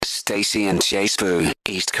Stacey and Jay Spoo,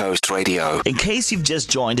 East Coast Radio. In case you've just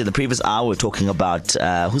joined, in the previous hour, we're talking about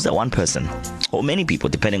who's that one person, or many people,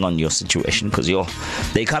 depending on your situation, because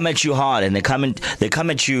they come at you hard and they come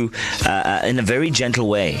at you in a very gentle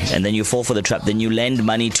way, and then you fall for the trap. Then you lend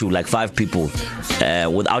money to like 5 people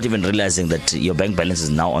without even realizing that your bank balance is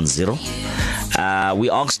now on 0. We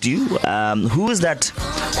asked you, who is that?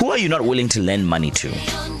 Who are you not willing to lend money to?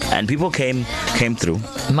 And people came through.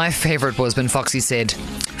 My favorite was when Foxy said,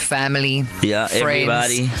 family, friends,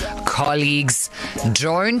 everybody, colleagues,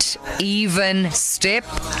 don't even step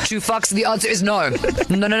to Foxy. The answer is no.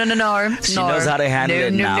 No. She knows how to handle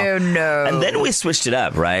it now. No. And then we switched it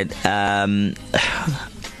up, right?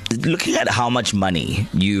 Looking at how much money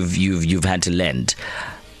you've had to lend,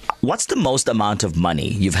 what's the most amount of money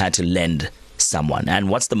you've had to lend someone, and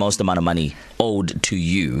what's the most amount of money owed to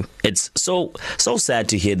you? It's so sad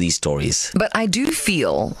to hear these stories. But I do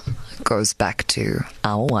feel, goes back to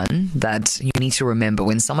our one, that you need to remember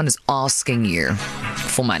when someone is asking you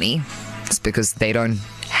for money, it's because they don't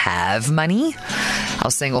have money. I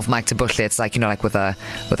was saying off mic to Bushle, it's like, like with a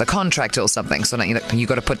contractor or something. So you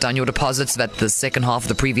got to put down your deposits that the second half of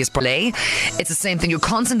the previous play. It's the same thing. You're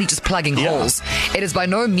constantly just plugging holes. It is by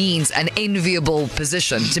no means an enviable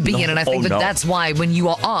position to be in. And I think that's why when you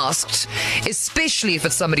are asked, especially if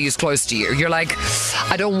it's somebody who's close to you, you're like,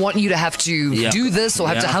 I don't want you to have to do this or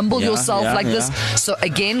have to humble yourself like this. So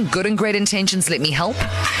again, good and great intentions, let me help.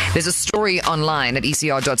 There's a story online at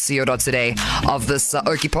ecr.co.za of this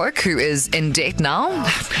Okie Poke who is in debt now.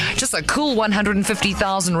 Just a cool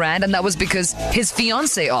 150,000 rand, and that was because his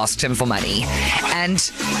fiance asked him for money.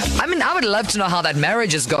 And I mean, I would love to know how that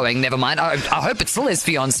marriage is going. Never mind, I hope it's still his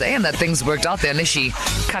fiance and that things worked out there, unless she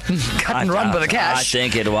cut and run with the cash. I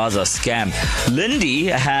think it was a scam. Lindy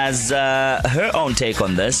has her own take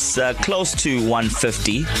on this, close to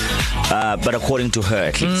 150, but according to her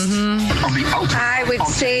at least. I would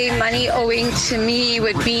say money owing to me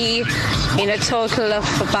would be in a total of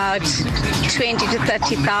about 20 to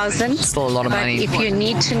 30,000. Still a lot of money. If you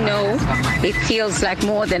need to know, it feels like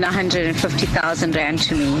more than 150,000 rand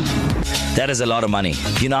to me. That is a lot of money.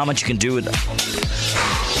 You know how much you can do with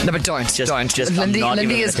No, but don't.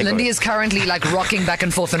 Lindy is currently like rocking back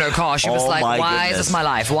and forth in her car. She was like, why is this my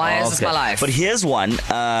life? Why is this my life? But here's one.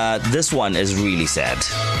 This one is really sad.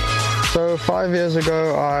 So 5 years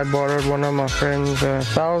ago, I borrowed one of my friends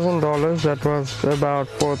 $1,000. That was about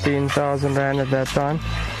 14,000 rand at that time.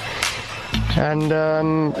 And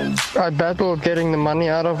I battled getting the money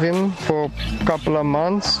out of him for a couple of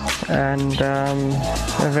months, and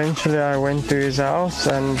eventually I went to his house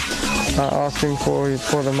and I asked him for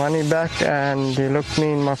the money back, and he looked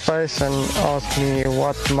me in my face and asked me,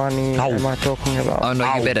 what money am I talking about? Oh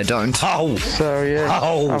no, you better don't. So yeah,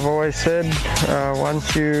 I've always said,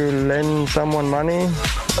 once you lend someone money,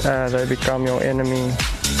 they become your enemy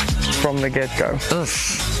from the get-go.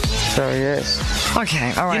 So yes.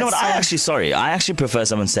 Okay, all right. You know what? I actually prefer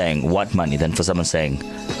someone saying what money than for someone saying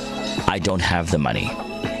I don't have the money.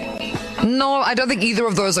 No, I don't think either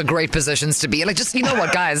of those are great positions to be in. Like, just, you know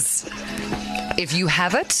what, guys? If you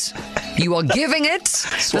have it, you are giving it.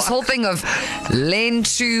 This whole thing of lend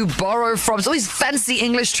to, borrow from, it's always fancy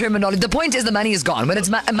English terminology. The point is the money is gone. When it's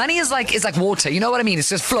money is like water. You know what I mean? It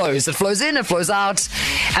just flows. It flows in, it flows out,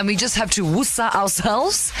 and we just have to wusa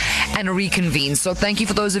ourselves and reconvene. So thank you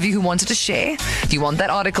for those of you who wanted to share. If you want that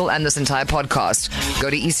article and this entire podcast, go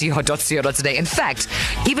to ecr.co.za. In fact,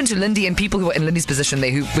 even to Lindy and people who are in Lindy's position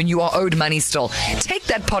there, who, when you are owed money still, take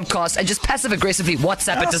that podcast and just passive aggressively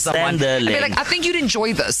WhatsApp it to someone. I mean, like, I think you'd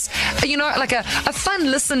enjoy this. You know, like a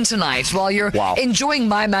fun listen tonight while you're enjoying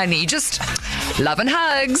my money. Just love and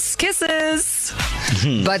hugs, kisses.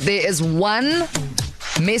 But there is one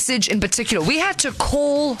message in particular. We had to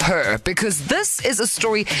call her because this is a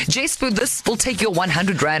story. Jasper, this will take your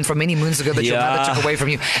 100 rand from many moons ago that your mother took away from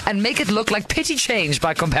you and make it look like petty change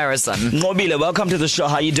by comparison. Mobile, welcome to the show.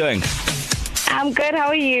 How are you doing? I'm good. How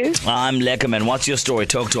are you? I'm Leckerman. What's your story?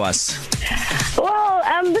 Talk to us. Well,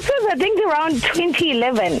 this was, I think, around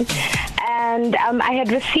 2011. And I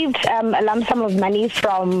had received a lump sum of money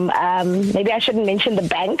from, maybe I shouldn't mention the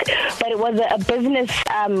bank, but it was a business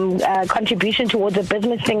contribution towards a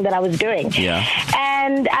business thing that I was doing. Yeah.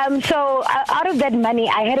 And so out of that money,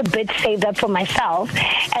 I had a bit saved up for myself.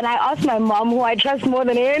 And I asked my mom, who I trust more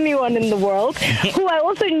than anyone in the world, who I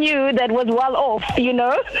also knew that was well off, you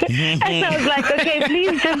know. And I was like, okay,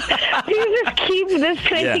 please just keep this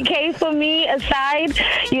 20K for me aside,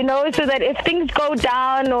 you know, so that if things go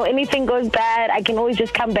down or anything goes goes bad, I can always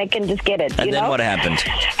just come back and just get it. And then what happened?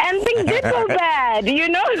 And things did go bad,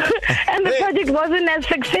 and the project wasn't as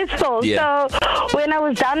successful. Yeah. So when I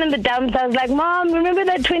was down in the dumps, I was like, Mom, remember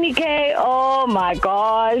that 20K? Oh my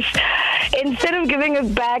gosh. Instead of giving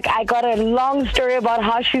it back, I got a long story about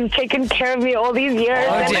how she's taken care of me all these years.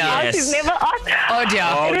 Oh, and dear. how Yes. she's never asked. Oh, dear.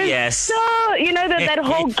 Oh, It was yes. So, that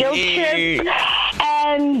whole guilt trip.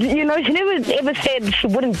 And, she never ever said she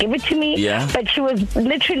wouldn't give it to me. Yeah. But she was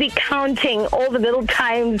literally counting all the little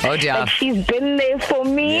times Oh, dear. that she's been there for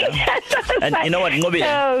me. And you know what, Ngobi?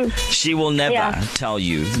 So, She will never tell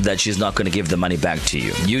you that she's not going to give the money back to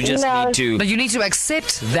you. You just No. need to... But you need to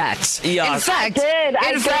accept that. Yeah. In fact,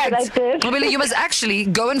 I did. Mobile, you must actually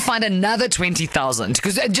go and find another 20,000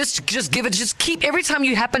 because just give it. Just keep every time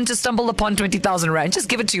you happen to stumble upon 20,000 rand, just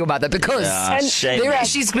give it to your mother because shame.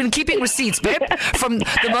 she's been keeping receipts, babe, from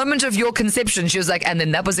the moment of your conception. She was like, and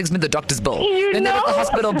then that was the doctor's bill, then that was the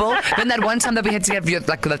hospital bill, then that one time that we had to have your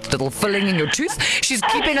that little filling in your tooth. She's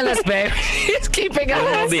keeping a list, babe. She's keeping a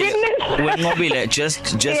list. Ngobile,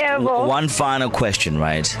 just one final question,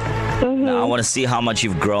 right? Mm-hmm. Now, I want to see how much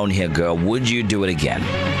you've grown here, girl. Would you do it again?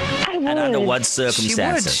 I would. And under what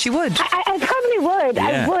circumstances? She would. I probably would.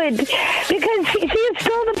 Yeah. I would, because she is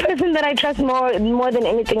still the person that I trust more than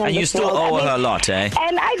anything. And you still owe her a lot, eh?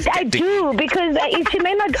 And I do, because she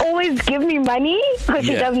may not always give me money, because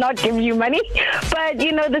she does not give you money, but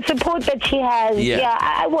the support that she has,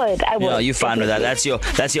 I would. Yeah, you fine with that. That's your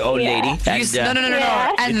old lady. And, No.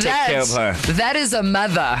 Yeah. And you take care of her. that is a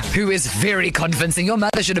mother who is very convincing. Your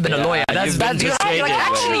mother should have been a lawyer. you've been You're persuaded, like,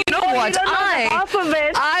 actually, you know You what? don't know half of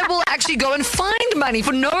it. I will actually go and find money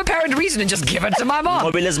for no apparent reason and just give it to my mom.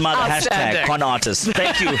 Ngobile's mother, Outstanding. #con artist.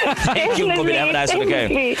 Thank you. Thank you, Ngobile. Have a nice one,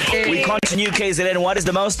 okay? We continue, KZN. What is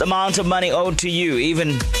the most amount of money owed to you,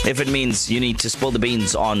 even if it means you need to spill the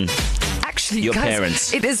beans on Actually, your guys,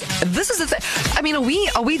 parents? This is the thing. I mean,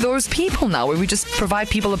 are we those people now where we just provide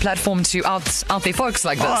people a platform to out their folks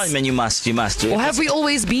like this? Oh, I mean, you must. Or have we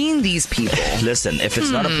always been these people? Listen, if it's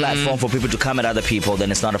not a platform for people to come at other people,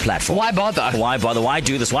 then it's not a platform. Why bother? Why bother? Why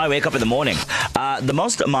do this? Why wake up in the morning? The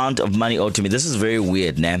most amount of money owed to me, this is very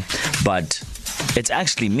weird, man, but it's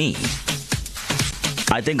actually me.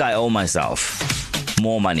 I think I owe myself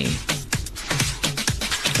more money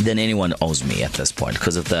than anyone owes me at this point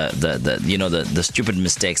because of the stupid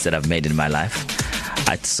mistakes that I've made in my life.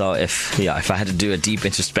 So if I had to do a deep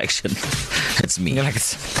introspection, it's me. You're like,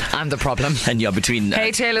 I'm the problem. And between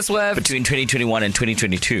Hey, Taylor Swift. between 2021 and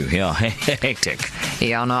 2022, hectic.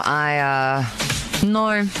 Yeah, no,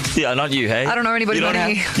 no. Yeah, not you, hey? I don't know anybody. You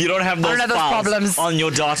don't have those those files problems on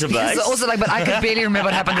your database. It's also but I could barely remember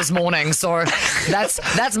what happened this morning. So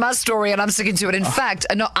that's my story, and I'm sticking to it. In fact,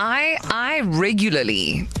 no, I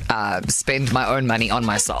regularly spend my own money on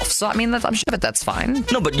myself. So I mean, I'm sure that's fine.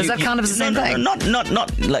 No, but does that count as the same thing?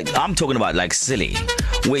 Not like I'm talking about like silly,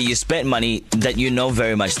 where you spend money that you know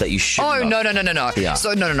very much that you should. Oh not. no. Yeah.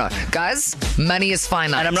 So no, guys, money is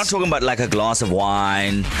finite. And I'm not talking about like a glass of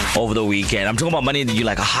wine over the weekend. I'm talking about money that you're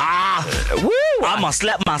like, woo! I must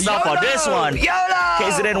slap myself on this one. YOLO!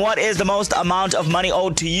 KZN, what is the most amount of money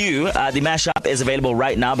owed to you? The mashup is available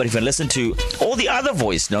right now, but if you listen to all the other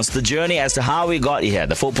voice notes, the journey as to how we got here,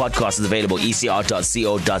 the full podcast is available,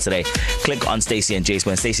 ecr.co.za. Click on Stacey and Jason.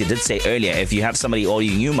 And Stacey did say earlier, if you have somebody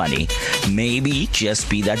owing you money, maybe just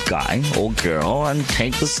be that guy or girl and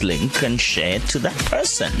take this link and share it to that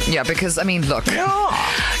person. Yeah, because I mean, look,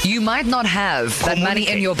 you might not have that money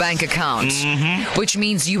in your bank account, which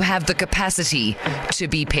means you have the capacity to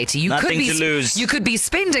be petty. You Nothing could be to lose. You could be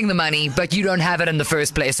spending the money, but you don't have it in the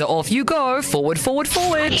first place. So off you go, forward.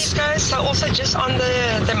 Yes, guys. So also just on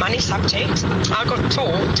the money subject, I got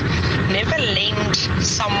taught never lend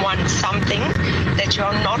someone something that you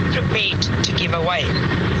are not prepared to give away,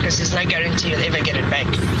 because there's no guarantee you'll ever get it back.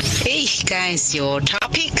 Hey guys, your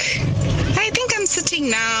topic. I think I'm sitting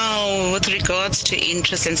now with regards to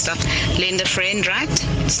interest and stuff. Lend a friend, right?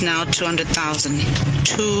 It's now 200,000.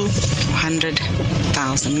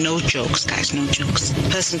 200,000. No jokes, guys, no jokes.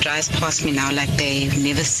 Person drives past me now like they've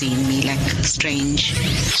never seen me, like strange.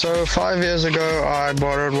 So 5 years ago, I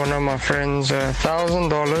borrowed one of my friends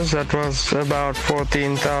 $1,000. That was about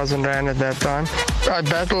 14,000 rand at that time. I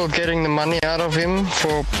battled getting the money out of him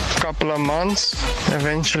for a couple of months.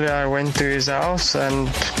 Eventually, I went to his house and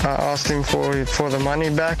I asked him him for the money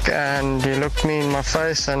back, and he looked me in my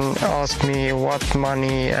face and asked me what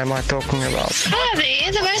money am I talking about. Hi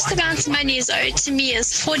there. The most amount of money is owed to me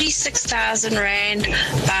is 46,000 Rand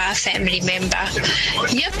by a family member.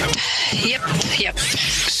 Yep.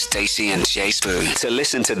 Stacey and Jay Spoo. To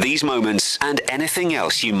listen to these moments and anything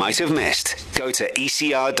else you might have missed, go to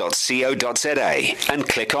ecr.co.za and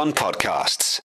click on podcasts.